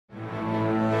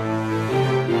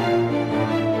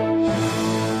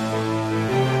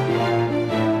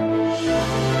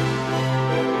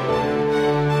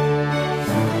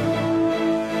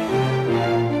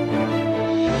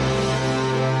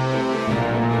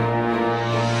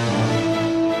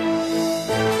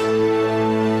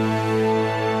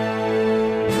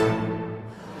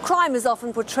is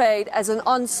often portrayed as an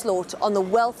onslaught on the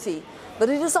wealthy, but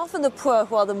it is often the poor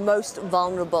who are the most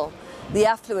vulnerable. The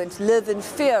affluent live in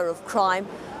fear of crime,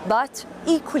 but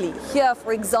equally here,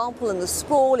 for example, in the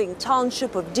sprawling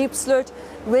township of Diepsloot,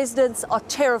 residents are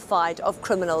terrified of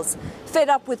criminals. Fed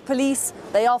up with police,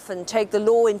 they often take the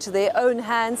law into their own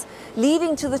hands,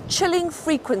 leading to the chilling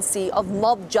frequency of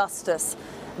mob justice.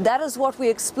 That is what we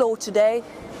explore today,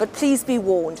 but please be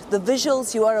warned, the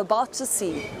visuals you are about to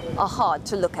see are hard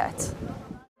to look at.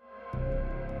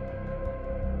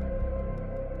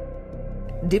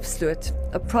 Diepsloot,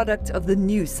 a product of the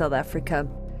new South Africa.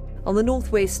 On the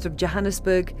northwest of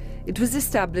Johannesburg, it was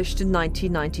established in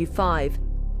 1995.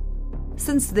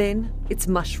 Since then, it's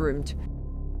mushroomed.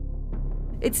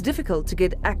 It's difficult to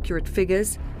get accurate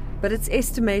figures, but it's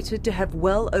estimated to have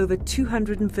well over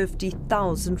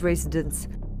 250,000 residents.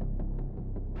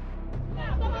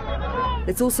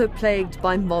 It's also plagued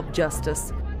by mob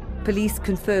justice. Police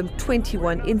confirmed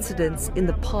 21 incidents in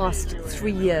the past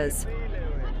 3 years.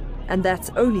 And that's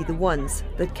only the ones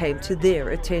that came to their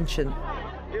attention.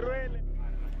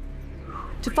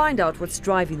 To find out what's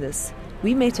driving this,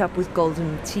 we met up with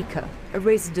Golden Mtika, a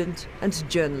resident and a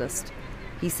journalist.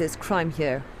 He says crime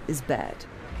here is bad.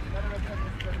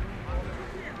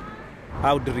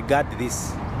 I would regard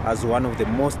this as one of the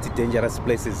most dangerous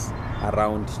places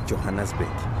around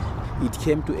Johannesburg. It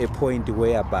came to a point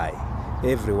whereby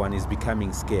everyone is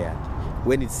becoming scared.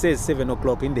 When it says 7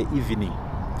 o'clock in the evening,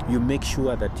 you make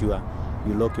sure that you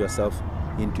lock yourself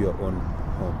into your own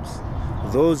homes.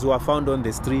 Those who are found on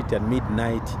the street at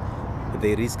midnight,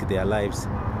 they risk their lives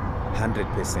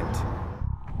 100%.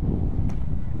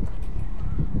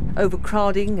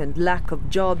 Overcrowding and lack of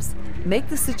jobs make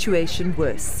the situation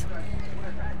worse.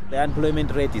 The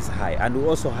unemployment rate is high, and we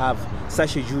also have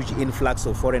such a huge influx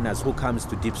of foreigners who comes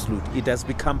to Diepsloot. It has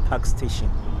become park station.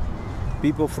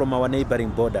 People from our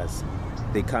neighboring borders,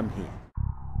 they come here.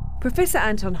 Professor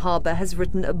Anton Harber has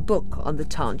written a book on the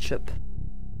township.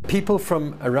 People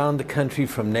from around the country,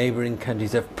 from neighboring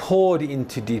countries, have poured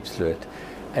into Diepsloot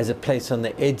as a place on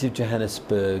the edge of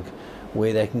Johannesburg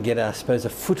where they can get, I suppose, a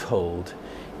foothold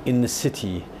in the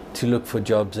city to look for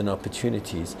jobs and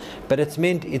opportunities. But it's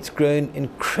meant it's grown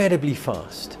incredibly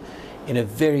fast in a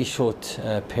very short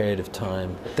period of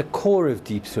time. The core of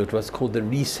Diepsloot, what's called the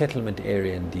resettlement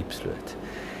area in Diepsloot,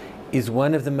 is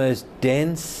one of the most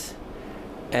dense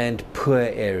and poor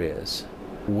areas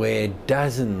where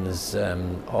dozens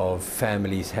of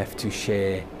families have to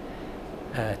share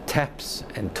taps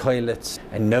and toilets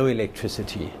and no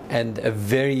electricity and a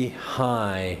very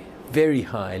high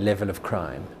level of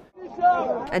crime.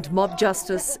 And mob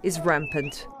justice is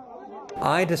rampant.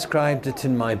 I described it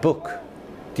in my book,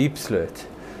 Diepsloot,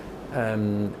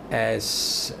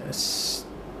 as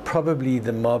probably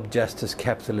the mob justice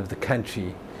capital of the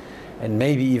country and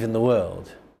maybe even the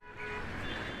world.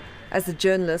 As a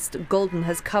journalist, Golden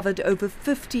has covered over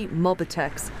 50 mob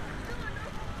attacks.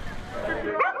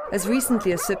 As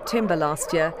recently as September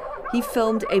last year, he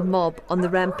filmed a mob on the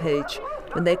rampage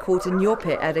when they caught a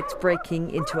Nyope addict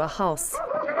breaking into a house.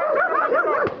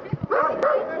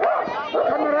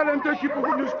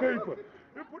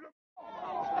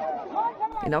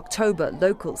 In October,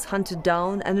 locals hunted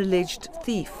down an alleged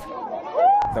thief.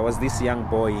 There was this young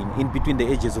boy in between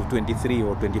the ages of 23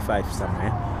 or 25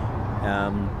 somewhere.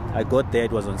 I got there,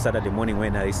 it was on Saturday morning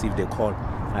when I received a call.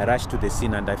 I rushed to the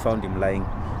scene and I found him lying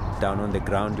down on the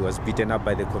ground. He was beaten up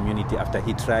by the community after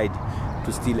he tried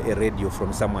to steal a radio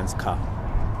from someone's car.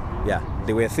 Yeah,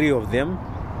 there were 3 of them.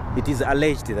 It is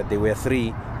alleged that there were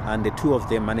 3 and the 2 of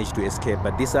them managed to escape,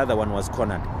 but this other one was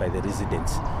cornered by the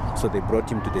residents. So they brought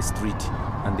him to the street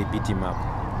and they beat him up.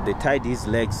 They tied his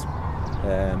legs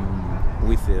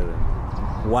with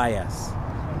wires,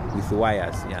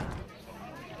 yeah.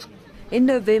 In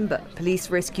November, police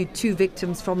rescued 2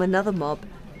 victims from another mob,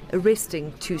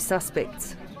 arresting 2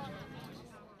 suspects.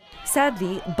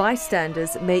 Sadly,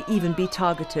 bystanders may even be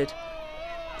targeted,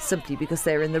 simply because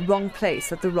they're in the wrong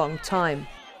place at the wrong time.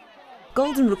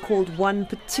 Golden recalled one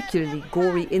particularly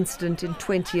gory incident in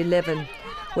 2011,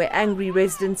 where angry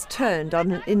residents turned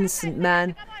on an innocent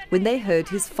man when they heard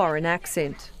his foreign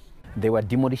accent. They were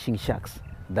demolishing shacks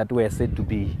that were said to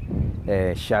be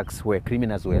shacks where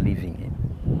criminals were living in.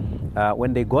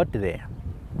 When they got there,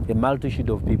 a multitude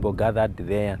of people gathered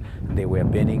there. They were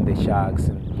burning the shacks,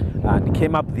 and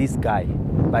came up this guy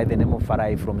by the name of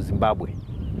Farai from Zimbabwe.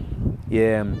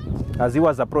 As he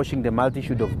was approaching the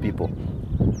multitude of people,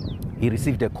 he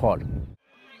received a call.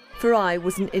 Farai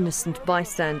was an innocent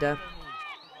bystander.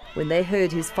 When they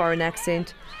heard his foreign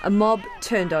accent, a mob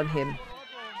turned on him.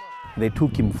 They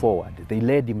took him forward. They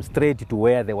led him straight to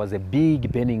where there was a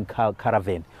big burning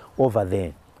caravan over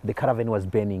there. the caravan was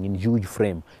burning in huge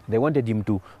frame. They wanted him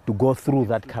to go through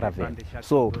that caravan.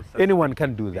 So anyone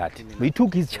can do that. He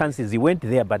took his chances. He went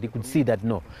there, but he could see that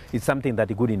no, it's something that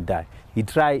he couldn't die. He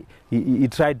tried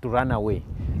to run away.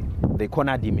 They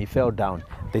cornered him. He fell down.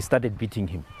 They started beating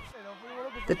him.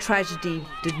 The tragedy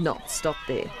did not stop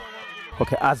there.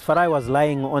 Okay, as Farai was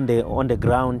lying on the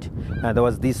ground, there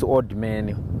was this old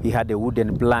man. He had a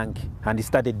wooden plank, and he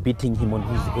started beating him on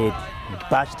his head. He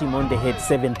bashed him on the head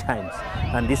 7 times.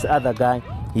 And this other guy,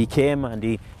 he came and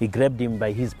he grabbed him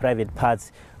by his private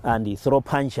parts and he threw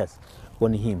punches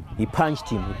on him. He punched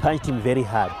him very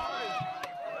hard.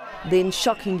 Then,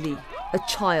 shockingly, a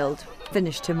child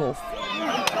finished him off.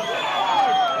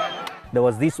 There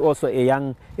was this also a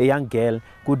young girl,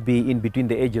 could be in between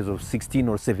the ages of 16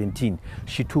 or 17.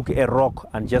 She took a rock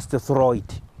and just threw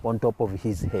it on top of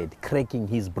his head, cracking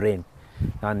his brain.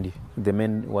 And the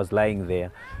man was lying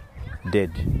there,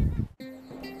 dead.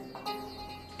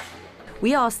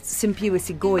 We asked Simpiwe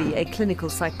Sigoi, a clinical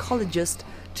psychologist,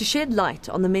 to shed light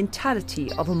on the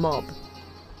mentality of a mob.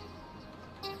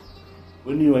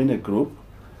 When you are in a group,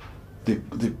 the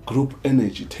group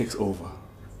energy takes over.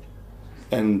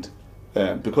 And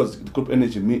because the group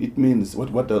energy, it means,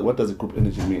 what does the group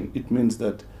energy mean? It means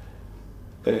that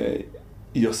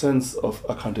your sense of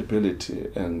accountability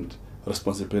and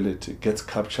responsibility gets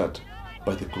captured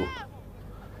by the group,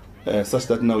 such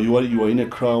that now you are in a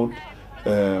crowd.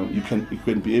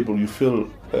 You feel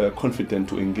confident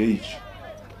to engage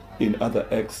in other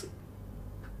acts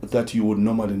that you would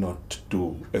normally not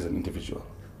do as an individual.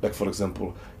 Like, for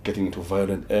example, getting into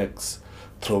violent acts,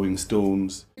 throwing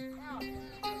stones.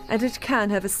 And it can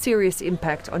have a serious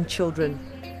impact on children.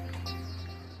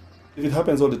 If it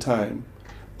happens all the time,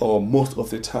 or most of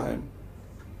the time,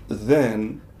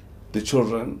 then the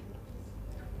children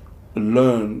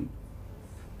learn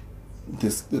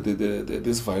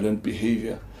this violent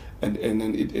behavior, and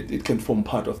it can form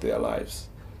part of their lives.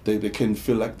 They can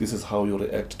feel like this is how you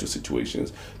react to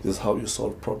situations, this is how you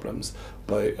solve problems,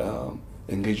 by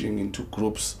engaging into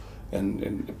groups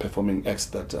and performing acts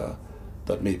that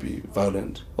may be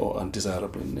violent or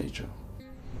undesirable in nature.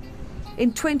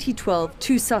 In 2012,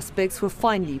 2 suspects were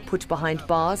finally put behind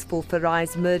bars for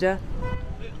Farai's murder.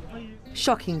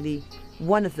 Shockingly,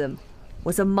 one of them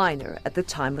was a minor at the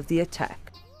time of the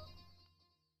attack.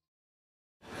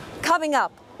 Coming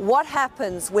up, what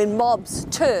happens when mobs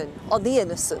turn on the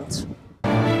innocent?